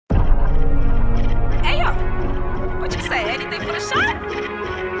What you say? Anything for the shot?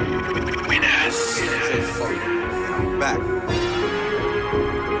 Back.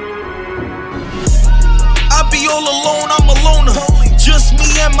 I be all alone, I'm a loner. Just me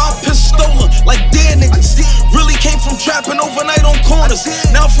and my pistola, like dead niggas. Really came from trapping overnight on corners.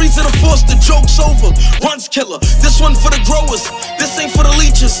 Now Freeza the force, the joke's over. Runs killer, this one for the growers. This ain't for the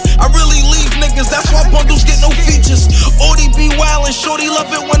leeches. I really leave niggas, that's why bundles get no features. Odie be wild and shorty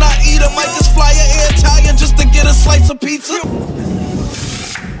love it when I eat 'em. Might just fly an air tire just to get a slice of pizza.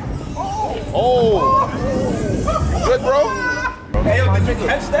 Oh, good, bro. Hey, yo, did you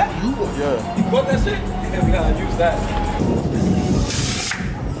catch that? Yeah. You caught that shit? Yeah, we gotta use that.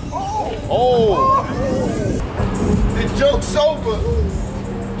 Oh. The joke's over.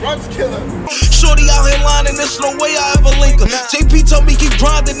 Runs killer. Shorty out here lying, there's no way I ever link her. JP told me keep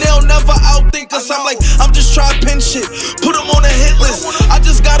grinding, they'll never outthink us. I'm like, I'm just trying to pin shit, put them on a hit list. I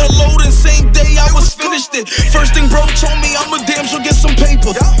just got a load and same day I was finished it. First thing bro told me, I'ma damn sure get some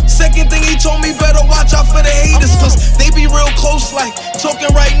paper. Second thing he told me, better watch out for the haters, cause they be real close like talking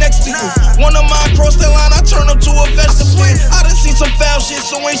right next to you. One of mine crossed that line, I turn up to a vegetable. I done seen some foul shit,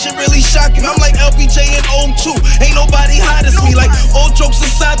 so ain't shit really shocking. I'm like LBJ in 02, ain't nobody hot as me. Like all jokes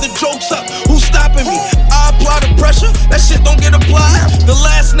aside, the joke's up, who's stopping me? I apply the pressure, that shit don't get applied. The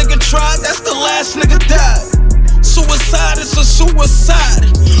last nigga tried, that's the last nigga died. Suicide is a suicide.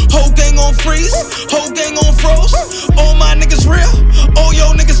 Whole gang on freeze, whole gang on froze. All my niggas real, all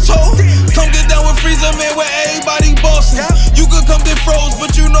your niggas told. Come get down with Freeza, man, where everybody bossing. You could come get froze,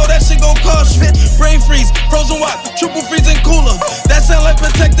 but you know that shit gon' cost you. Brain freeze, frozen what? Triple freezing cooler. That sound like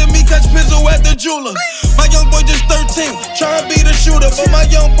protecting me, catch Pizzle at the jeweler. My young boy just 13, tryna be the shooter, but my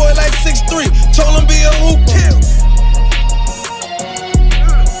young boy like 6'3", told him be a hoop kill.